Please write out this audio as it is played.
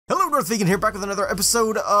Darthvegan here, back with another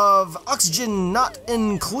episode of Oxygen Not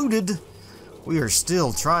Included. We are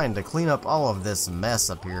still trying to clean up all of this mess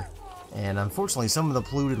up here. And unfortunately, some of the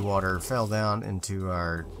polluted water fell down into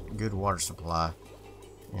our good water supply.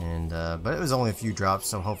 And but it was only a few drops,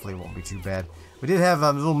 so hopefully it won't be too bad. We did have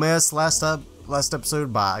a little mess last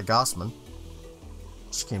episode by Gossman.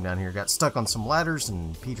 She came down here, got stuck on some ladders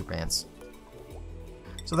and Peter Pants.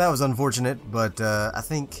 So that was unfortunate, but I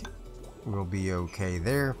think we'll be okay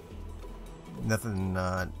there. Nothing,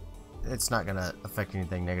 it's not gonna affect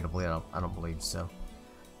anything negatively, I don't believe, so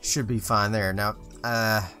should be fine there. Now,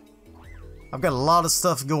 I've got a lot of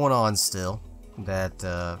stuff going on still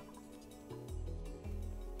that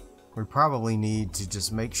we probably need to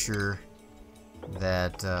just make sure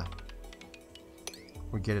that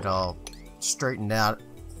we get it all straightened out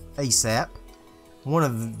ASAP. One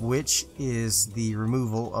of which is the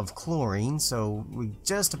removal of chlorine, so we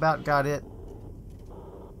just about got it.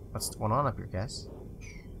 What's going on up here, guys?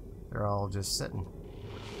 They're all just sitting.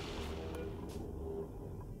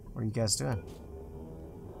 What are you guys doing?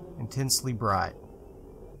 Intensely bright.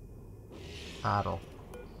 Idle.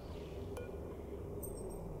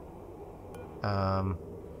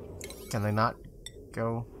 Can they not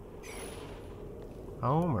go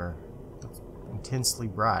home, or intensely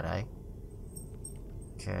bright, eh?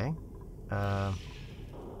 Okay. Can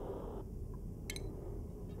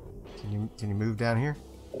you move down here?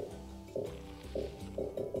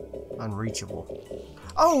 Unreachable.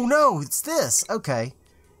 Oh no, it's this. Okay,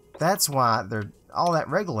 that's why all that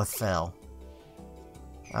regolith fell.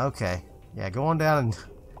 Okay, yeah, go on down and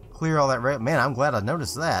clear all that man, I'm glad I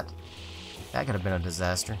noticed that. That could have been a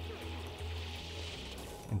disaster.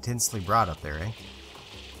 Intensely bright up there, eh?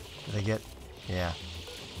 Do they get? Yeah,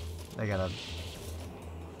 they got a.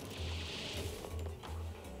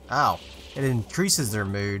 Ow! It increases their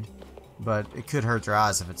mood, but it could hurt their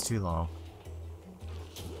eyes if it's too long.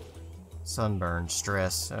 Sunburn,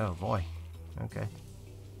 stress. Oh boy. Okay.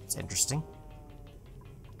 It's interesting.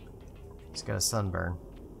 He's got a sunburn.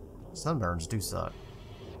 Sunburns do suck.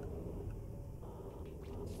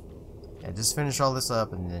 Yeah, just finish all this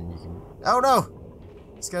up and then you can... Oh no!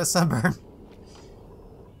 He's got a sunburn.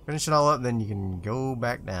 Finish it all up and then you can go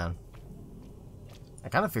back down. I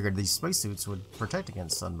kind of figured these spacesuits would protect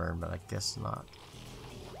against sunburn, but I guess not.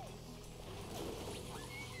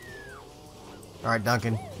 Alright,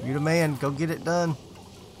 Duncan. You the man. Go get it done.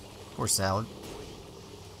 Poor Salad.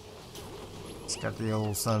 He's got the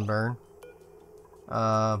old sunburn.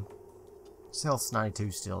 His health's 92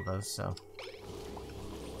 still, though, so...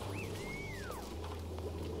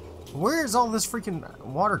 Where is all this freaking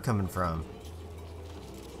water coming from?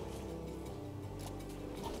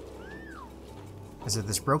 Is it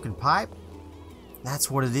this broken pipe? That's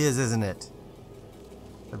what it is, isn't it?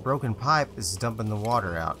 The broken pipe is dumping the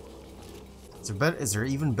water out. Is there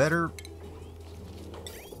even better?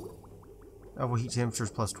 Oh, heat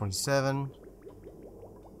temperatures plus 27.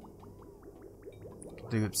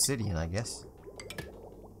 Do obsidian, I guess.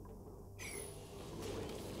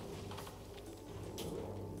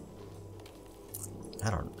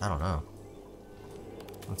 I don't know.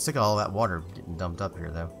 I'm sick of all that water getting dumped up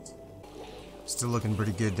here, though. Still looking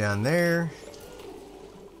pretty good down there.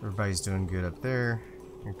 Everybody's doing good up there.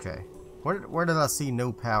 Okay. Where did I see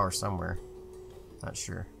no power somewhere? Not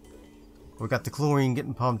sure. We got the chlorine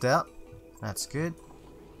getting pumped out. That's good.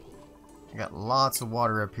 I got lots of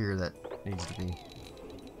water up here that needs to be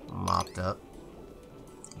mopped up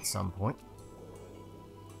at some point.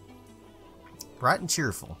 Bright and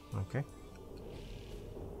cheerful. Okay.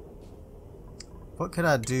 What could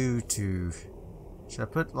I do to... Should I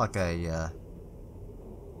put like a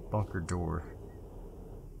bunker door?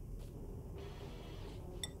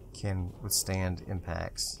 Can withstand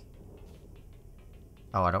impacts.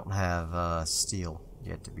 Oh, I don't have steel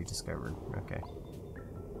yet to be discovered. Okay.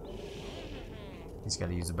 He's got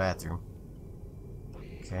to use the bathroom.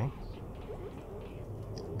 Okay.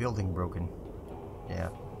 Building broken. Yeah.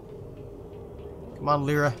 Come on,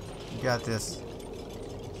 Lyra. You got this.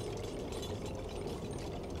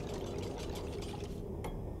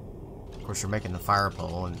 Of course, you're making the fire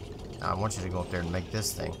pole, and I want you to go up there and make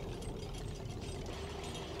this thing.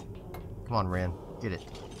 Come on, Ren. Get it.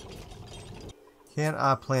 Can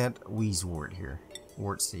I plant wheezewort here?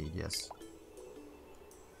 Wart seed, yes.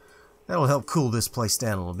 That'll help cool this place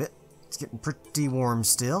down a little bit. It's getting pretty warm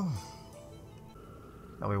still.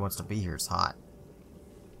 Nobody wants to be here. It's hot.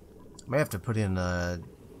 May have to put in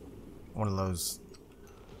one of those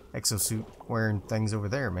exosuit wearing things over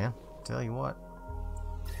there, man. Tell you what.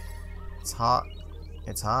 It's hot.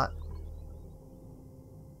 It's hot.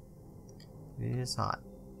 It is hot.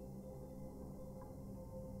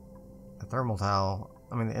 thermal tile,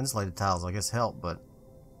 I mean the insulated tiles I guess help, but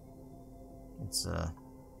it's I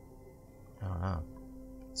don't know.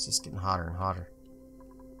 It's just getting hotter and hotter.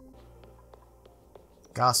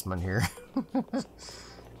 Gossman here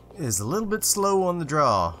is a little bit slow on the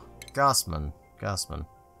draw. Gossman.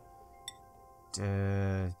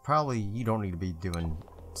 Probably you don't need to be doing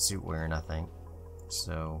suit wearing, I think.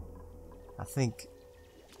 So, I think,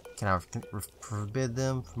 can I forbid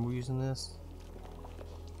them from using this?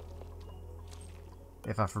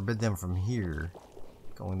 If I forbid them from here,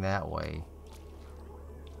 going that way,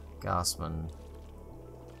 Gossman,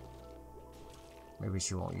 maybe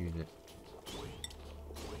she won't use it.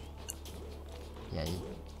 Yeah,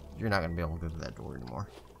 you're not going to be able to go through that door anymore.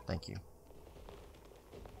 Thank you.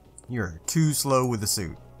 You're too slow with the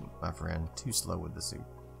suit, my friend. Too slow with the suit.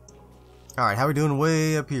 Alright, how are we doing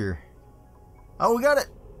way up here? Oh, we got it!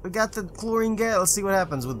 We got the chlorine gas. Let's see what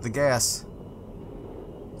happens with the gas.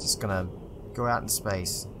 Just gonna go out in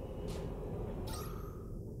space.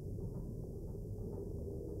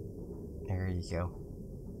 There you go.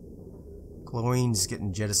 Chlorine's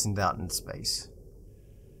getting jettisoned out in space.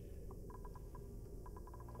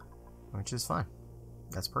 Which is fine.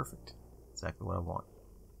 That's perfect. Exactly what I want.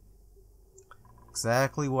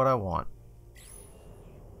 Exactly what I want.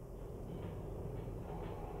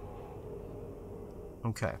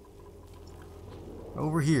 Okay.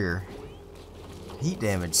 Over here. Heat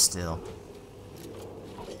damage still.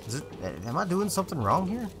 Is it? Am I doing something wrong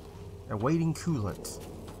here? Awaiting coolant.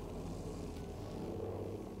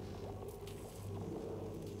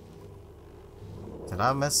 Did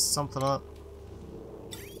I mess something up?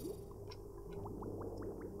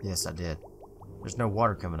 Yes, I did. There's no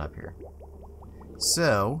water coming up here.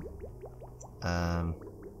 So,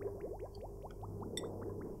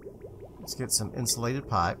 let's get some insulated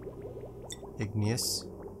pipe. Igneous.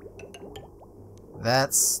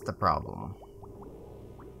 That's the problem.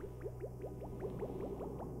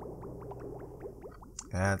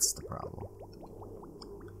 That's the problem.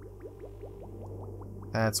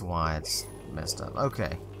 That's why it's messed up.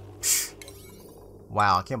 Okay.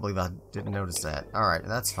 Wow, I can't believe I didn't notice that. Alright,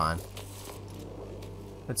 that's fine.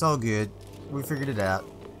 It's all good. We figured it out.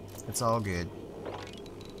 It's all good.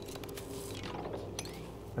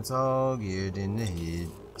 It's all good in the head.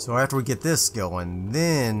 So after we get this going,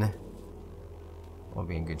 then we'll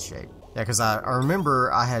be in good shape. Yeah, because I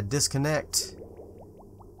remember I had disconnected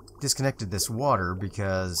this water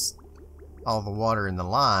because all the water in the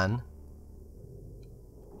line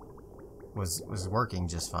was working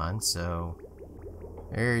just fine. So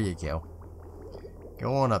there you go.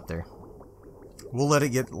 Go on up there. We'll let it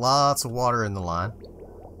get lots of water in the line.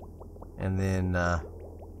 And then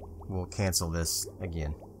we'll cancel this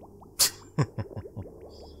again.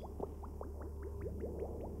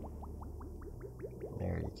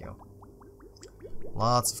 There you go.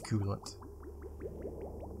 Lots of coolant.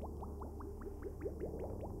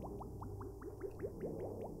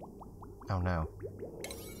 Oh no.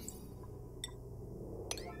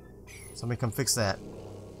 Somebody come fix that.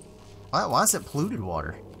 Why is it polluted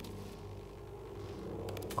water?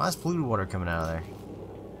 Why is polluted water coming out of there?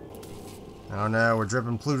 Oh no, we're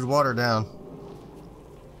dripping polluted water down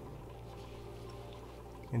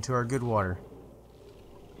into our good water.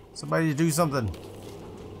 Somebody do something.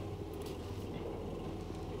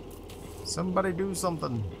 Somebody do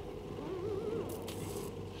something.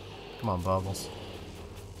 Come on, Bubbles.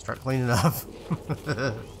 Start cleaning up.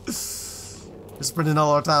 We're spending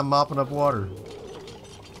all our time mopping up water.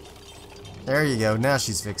 There you go. Now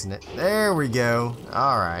she's fixing it. There we go.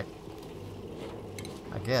 Alright.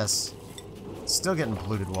 I guess. Still getting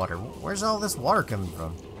polluted water. Where's all this water coming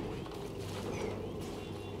from?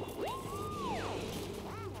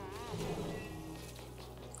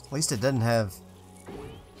 At least it doesn't have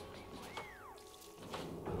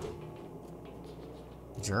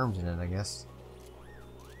germs in it, I guess.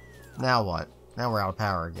 Now what? Now we're out of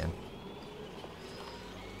power again.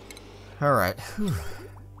 Alright.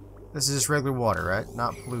 This is just regular water, right?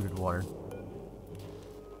 Not polluted water.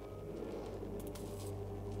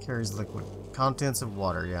 Carries liquid. Contents of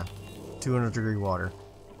water, yeah. 200-degree water.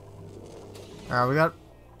 Alright, we got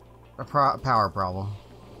a power problem.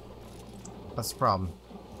 That's the problem.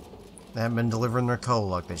 They haven't been delivering their coal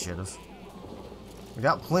like they should have. We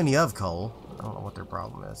got plenty of coal. I don't know what their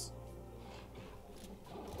problem is.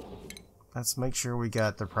 Let's make sure we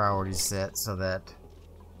got the priorities set so that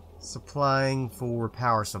supplying for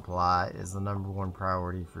power supply is the #1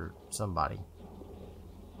 priority for somebody.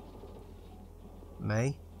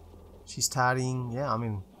 May? She's tidying. Yeah, I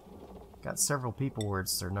mean, got several people where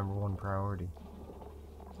it's their #1 priority.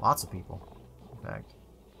 Lots of people, in fact.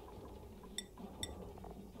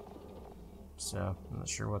 So, I'm not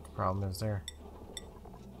sure what the problem is there.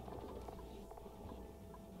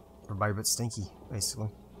 Everybody but Stinky, basically.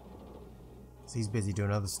 So he's busy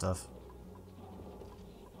doing other stuff.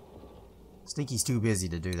 Stinky's too busy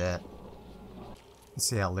to do that. Let's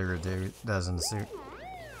see how Lyra does in the suit.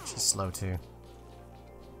 She's slow too.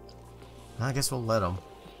 I guess we'll let them.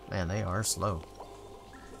 Man, they are slow.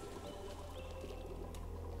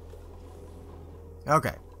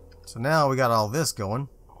 Okay, so now we got all this going.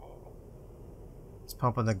 It's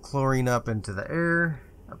pumping the chlorine up into the air,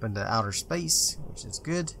 up into outer space, which is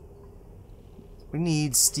good. We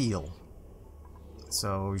need steel.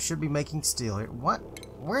 So we should be making steel here. What?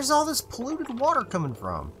 Where's all this polluted water coming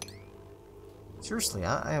from? Seriously,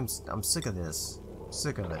 I'm sick of this.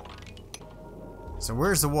 Sick of it. So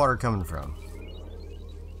where's the water coming from?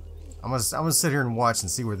 I'm gonna sit here and watch and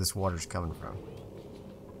see where this water's coming from.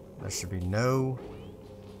 There should be no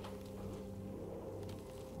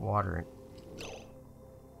water.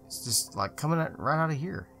 It's just like coming right out of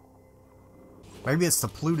here. Maybe it's the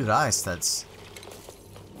polluted ice that's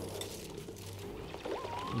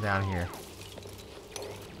down here.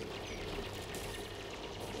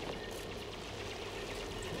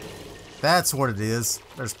 That's what it is.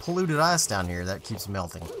 There's polluted ice down here that keeps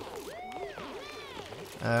melting.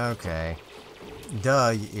 Okay.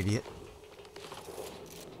 Duh, you idiot.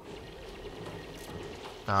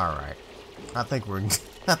 Alright. I think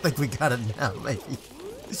we got it now, maybe.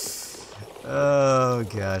 Oh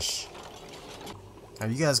gosh. Are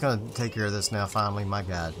you guys gonna take care of this now finally? My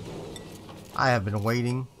god. I have been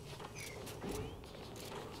waiting.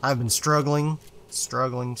 I've been struggling.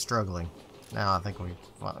 Now I think we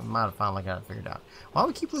might have finally got it figured out. Why do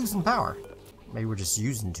we keep losing power? Maybe we're just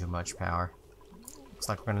using too much power. Looks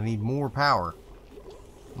like we're gonna need more power.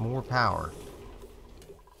 More power.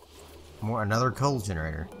 Another coal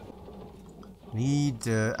generator. I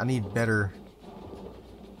need better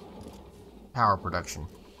power production.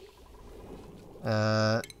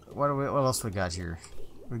 What else we got here?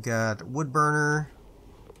 We got wood burner,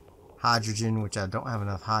 hydrogen, which I don't have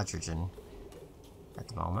enough hydrogen at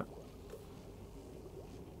the moment.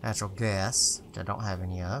 Natural gas, which I don't have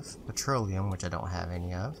any of. Petroleum, which I don't have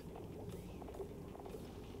any of.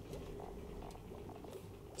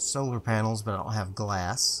 Solar panels, but I don't have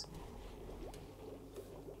glass.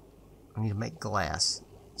 I need to make glass.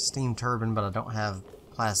 Steam turbine, but I don't have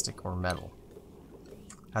plastic or metal.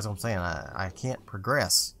 That's what I'm saying. I can't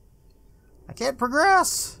progress. I can't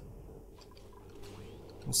progress!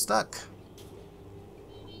 I'm stuck.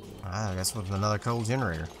 I guess with another coal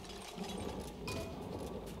generator.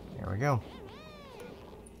 There we go.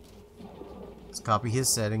 Let's copy his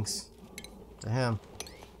settings to him.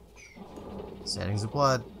 Settings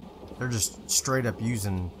applied. They're just straight up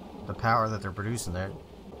using the power that they're producing there.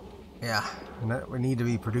 Yeah, we need to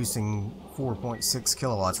be producing 4.6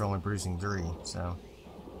 kilowatts. We're only producing 3, so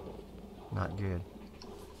not good.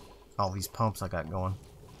 All these pumps I got going.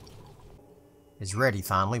 It's ready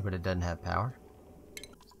finally, but it doesn't have power.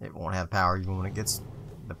 It won't have power even when it gets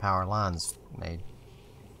the power lines made.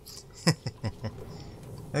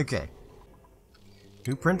 Okay.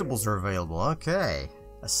 New printables are available. Okay.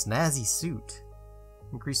 A snazzy suit.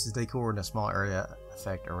 Increases decor in a small area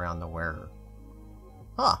effect around the wearer.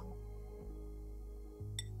 Huh.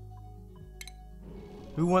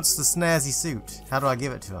 Who wants the snazzy suit? How do I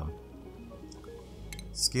give it to him?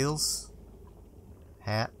 Skills.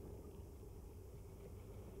 Hat.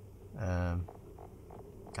 I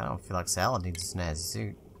don't feel like Salad needs a snazzy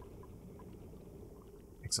suit.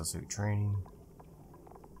 Exosuit training.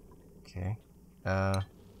 Okay. How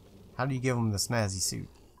do you give him the snazzy suit?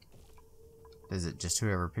 Is it just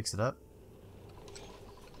whoever picks it up?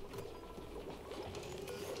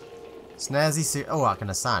 Snazzy suit. Oh, I can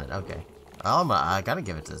assign it. Okay. I gotta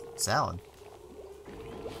give it to Salad.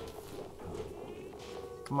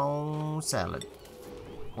 Come on, Salad.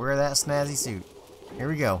 Wear that snazzy suit. Here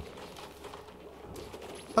we go.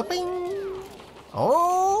 Ba-bing!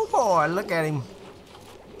 Oh boy, look at him.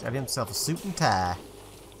 Got himself a suit and tie.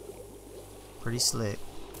 Pretty slick.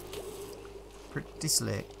 Pretty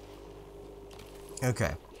slick.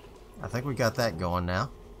 Okay. I think we got that going now.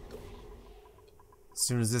 As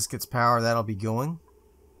soon as this gets power, that'll be going.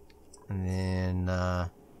 And then, we're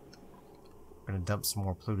gonna dump some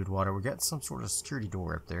more polluted water. We got some sort of security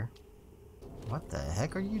door up there. What the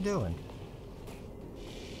heck are you doing?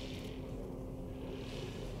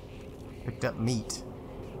 Picked up meat.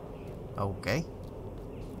 Okay.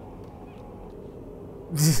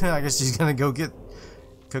 I guess she's gonna go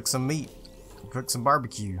cook some meat. Cook some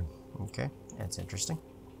barbecue. Okay, that's interesting.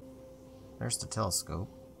 There's the telescope.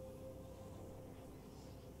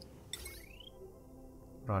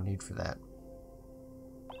 What do I need for that?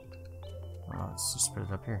 Oh, let's just put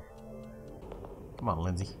it up here. Come on,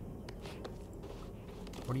 Lindsay.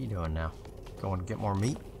 What are you doing now? Going to get more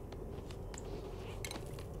meat?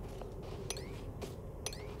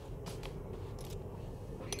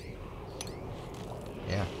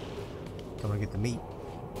 Yeah. Going to get the meat.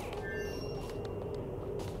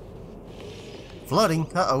 Flooding.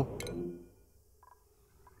 Uh-oh.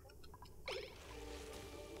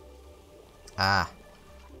 Ah.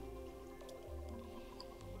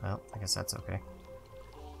 Well, I guess that's okay.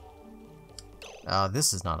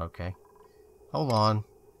 This is not okay. Hold on.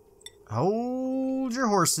 Hold your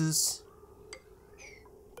horses.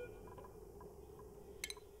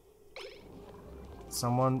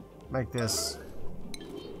 Someone make this.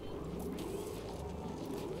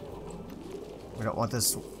 We don't want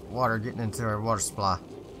this water getting into our water supply.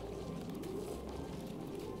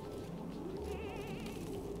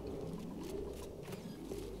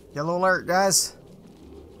 Yellow alert, guys.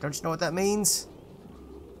 Don't you know what that means?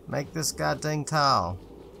 Make this goddamn tile.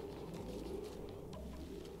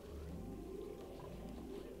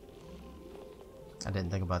 I didn't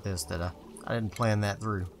think about this, did I? I didn't plan that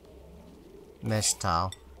through. Mesh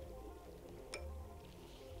tile.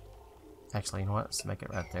 Actually, you know what? Let's make it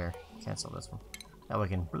right there. Cancel this one. Now we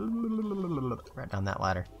can right down that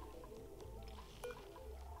ladder.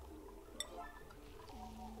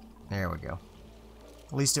 There we go.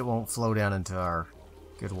 At least it won't flow down into our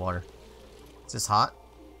good water. Is this hot?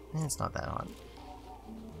 It's not that hot.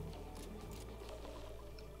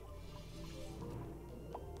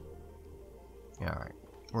 Yeah, alright.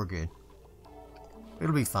 We're good.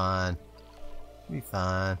 It'll be fine. It'll be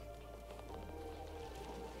fine.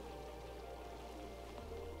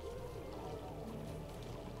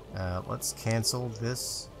 Let's cancel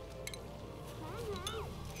this.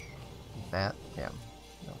 That. Yeah.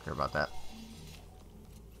 Don't care about that.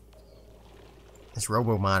 This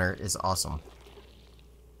robo miner is awesome.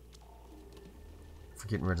 For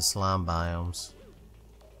getting rid of slime biomes.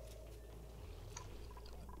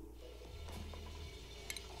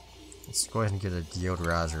 Let's go ahead and get a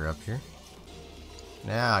deodorizer up here.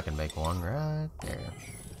 Now I can make one right there.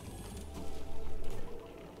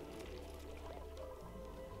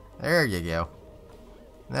 There you go.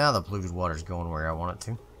 Now the polluted water's going where I want it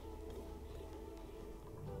to.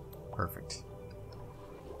 Perfect.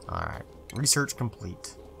 Alright. Research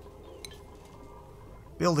complete.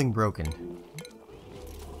 Building broken.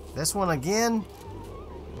 This one again?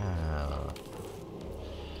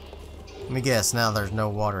 Let me guess, now there's no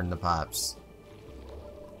water in the pipes.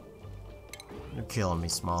 You're killing me,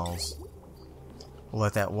 Smalls. We'll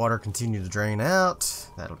let that water continue to drain out.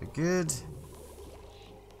 That'll be good.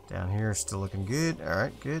 Down here, still looking good.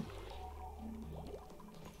 Alright, good.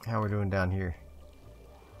 How are we doing down here?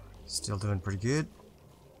 Still doing pretty good.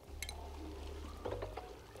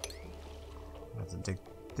 Have to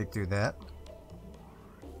dig through that.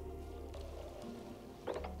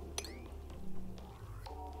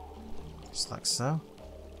 Just like so.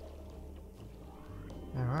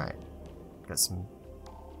 Alright. Got some...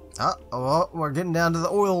 Oh, we're getting down to the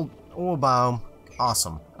oil biome.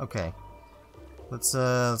 Awesome. Okay.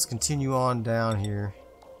 Let's continue on down here.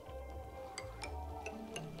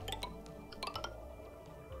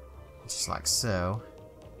 Just like so.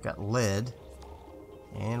 Got lead.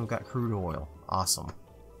 And we've got crude oil. Awesome.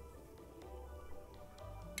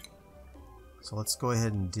 So let's go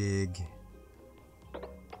ahead and dig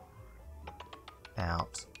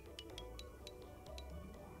out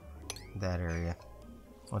that area.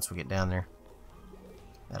 Once we get down there,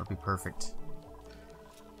 that'll be perfect.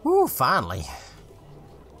 Woo, finally.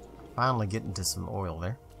 Finally getting to some oil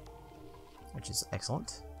there, which is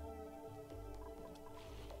excellent.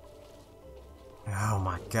 Oh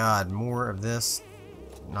my god, more of this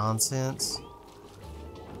nonsense.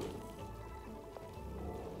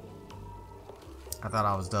 I thought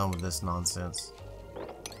I was done with this nonsense.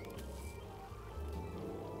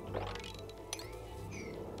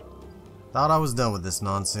 Thought I was done with this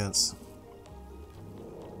nonsense.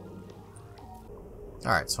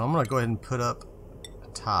 Alright, so I'm going to go ahead and put up a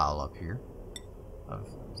tile up here. Of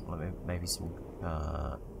maybe some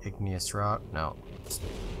igneous rock. No,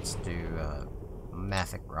 let's do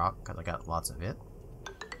mafic rock, because I got lots of it.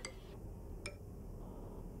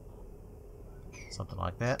 Something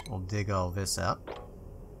like that. We'll dig all this out.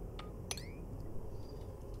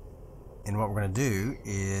 And what we're going to do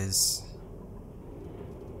is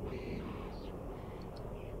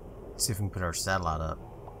see if we can put our satellite up.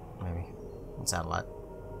 Maybe. Satellite.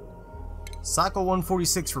 Cycle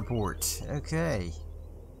 146 report. Okay.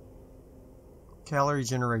 Calorie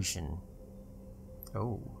generation.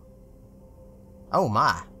 Oh. Oh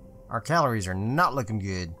my. Our calories are not looking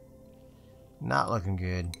good. Not looking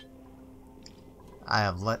good. I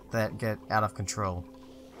have let that get out of control.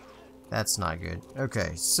 That's not good.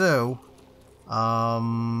 Okay, so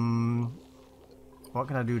what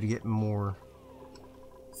can I do to get more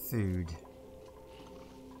food?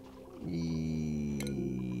 We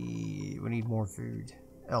need more food.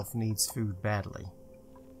 Elf needs food badly.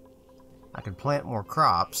 I can plant more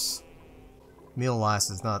crops. Meal lice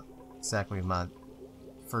is not exactly my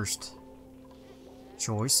first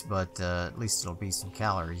choice, but at least it'll be some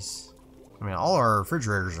calories. I mean, all our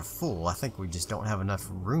refrigerators are full. I think we just don't have enough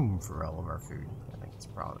room for all of our food. I think it's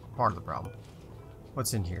probably part of the problem.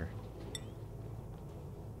 What's in here?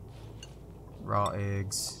 Raw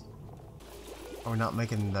eggs. Are we not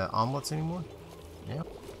making the omelets anymore? Yep.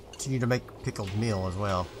 Continue to make pickled meal as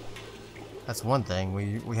well. That's one thing.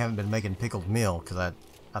 We haven't been making pickled meal because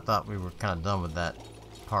I thought we were kind of done with that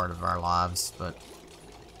part of our lives, but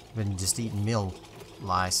we've been just eating meal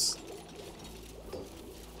lice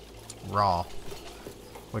raw,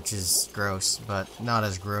 which is gross, but not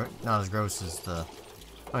as gross as the.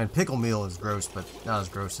 I mean, pickle meal is gross, but not as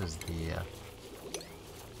gross as the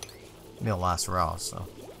meal lice raw. So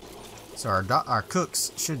our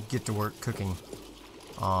cooks should get to work cooking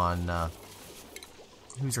on.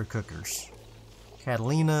 Who's our cookers?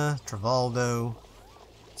 Catalina, Travaldo.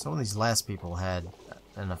 Some of these last people had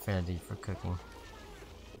an affinity for cooking.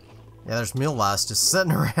 Yeah, there's meal lice just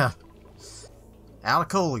sitting around. Out of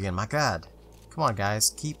coal again, my god. Come on,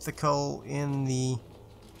 guys. Keep the coal in the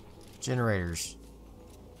generators.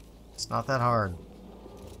 It's not that hard.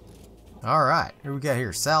 Alright, here we got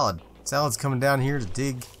here. Salad. Salad's coming down here to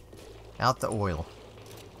dig out the oil.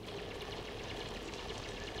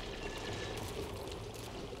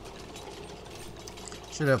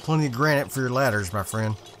 Should have plenty of granite for your ladders, my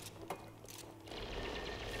friend.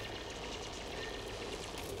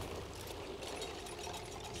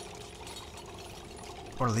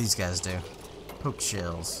 What do these guys do? Poke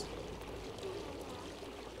shells.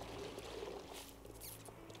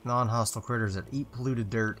 Non-hostile critters that eat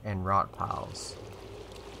polluted dirt and rot piles.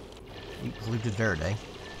 Eat polluted dirt, eh?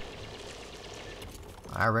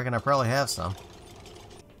 I reckon I probably have some.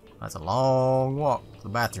 That's a long walk to the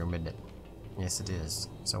bathroom, isn't it? Yes, it is.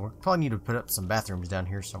 So we probably need to put up some bathrooms down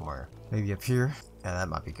here somewhere. Maybe up here? Yeah, that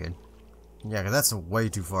might be good. Yeah, because that's way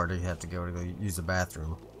too far to have to go use the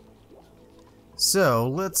bathroom. So,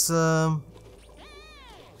 let's think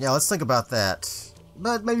about that.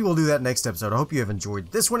 But maybe we'll do that next episode. I hope you have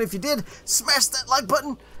enjoyed this one. If you did, smash that like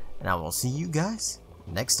button. And I will see you guys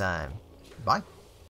next time. Bye.